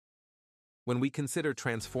When we consider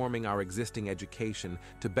transforming our existing education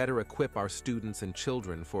to better equip our students and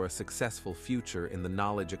children for a successful future in the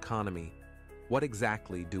knowledge economy, what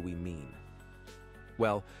exactly do we mean?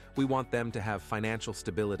 Well, we want them to have financial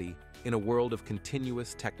stability in a world of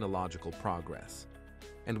continuous technological progress.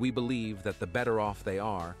 And we believe that the better off they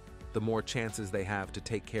are, the more chances they have to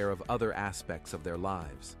take care of other aspects of their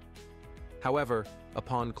lives. However,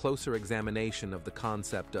 upon closer examination of the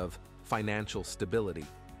concept of financial stability,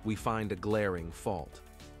 we find a glaring fault.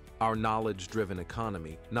 Our knowledge-driven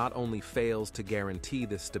economy not only fails to guarantee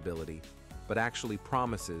this stability, but actually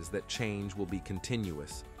promises that change will be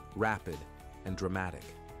continuous, rapid, and dramatic.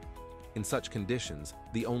 In such conditions,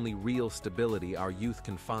 the only real stability our youth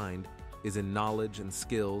can find is in knowledge and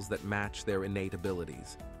skills that match their innate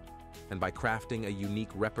abilities. And by crafting a unique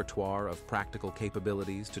repertoire of practical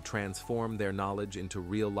capabilities to transform their knowledge into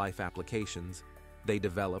real-life applications, they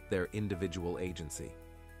develop their individual agency.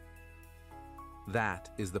 That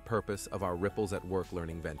is the purpose of our Ripples at Work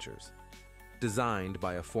learning ventures. Designed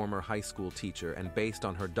by a former high school teacher and based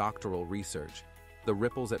on her doctoral research, the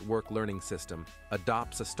Ripples at Work learning system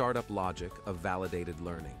adopts a startup logic of validated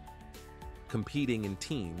learning. Competing in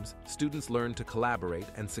teams, students learn to collaborate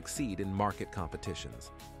and succeed in market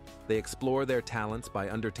competitions. They explore their talents by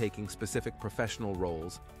undertaking specific professional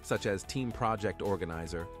roles, such as team project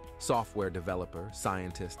organizer, software developer,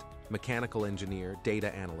 scientist, mechanical engineer,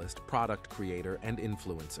 data analyst, product creator, and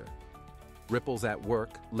influencer. Ripples at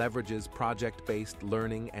Work leverages project-based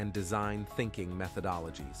learning and design thinking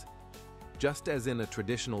methodologies. Just as in a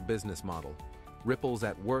traditional business model, Ripples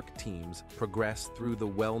at Work teams progress through the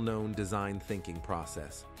well-known design thinking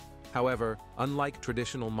process. However, unlike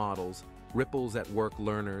traditional models, Ripples at Work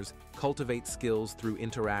learners cultivate skills through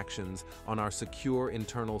interactions on our secure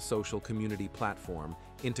internal social community platform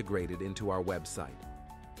integrated into our website.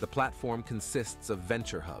 The platform consists of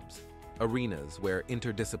venture hubs, arenas where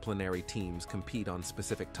interdisciplinary teams compete on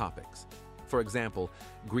specific topics. For example,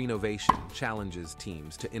 Greenovation challenges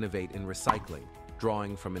teams to innovate in recycling,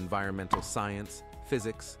 drawing from environmental science,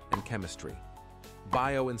 physics, and chemistry.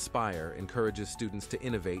 BioInspire encourages students to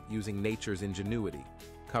innovate using nature's ingenuity,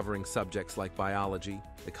 covering subjects like biology,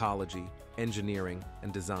 ecology, engineering,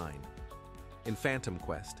 and design. In Phantom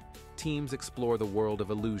Quest, teams explore the world of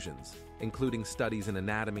illusions, including studies in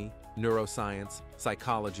anatomy, neuroscience,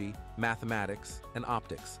 psychology, mathematics, and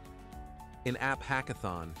optics. In App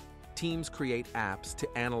Hackathon, teams create apps to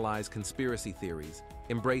analyze conspiracy theories,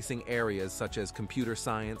 embracing areas such as computer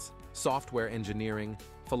science, software engineering,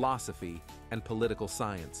 philosophy, and political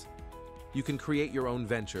science. You can create your own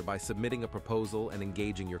venture by submitting a proposal and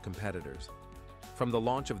engaging your competitors. From the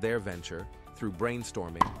launch of their venture, through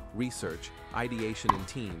brainstorming, research, ideation in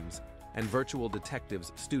teams, and virtual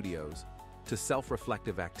detectives studios, to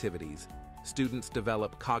self-reflective activities, students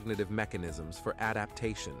develop cognitive mechanisms for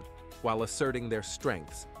adaptation while asserting their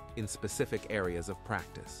strengths in specific areas of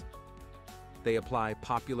practice. They apply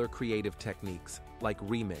popular creative techniques like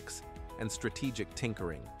remix and strategic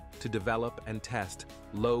tinkering to develop and test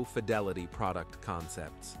low-fidelity product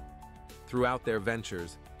concepts. Throughout their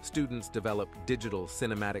ventures, students develop digital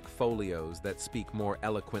cinematic folios that speak more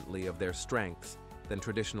eloquently of their strengths than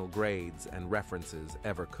traditional grades and references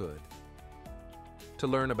ever could. To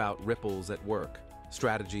learn about Ripples at Work,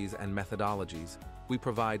 strategies and methodologies, we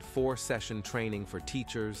provide 4-session training for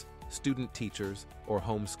teachers, student teachers, or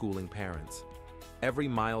homeschooling parents. Every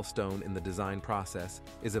milestone in the design process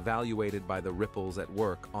is evaluated by the Ripples at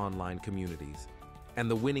Work online communities. And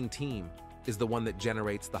the winning team is the one that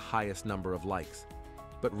generates the highest number of likes.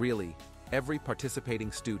 But really, every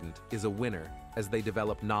participating student is a winner as they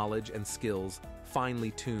develop knowledge and skills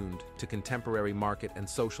finely tuned to contemporary market and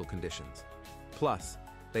social conditions. Plus,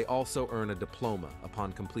 they also earn a diploma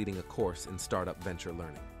upon completing a course in startup venture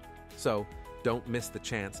learning. So, don't miss the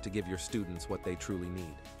chance to give your students what they truly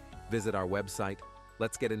need. Visit our website,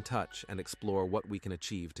 let's get in touch and explore what we can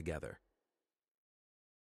achieve together.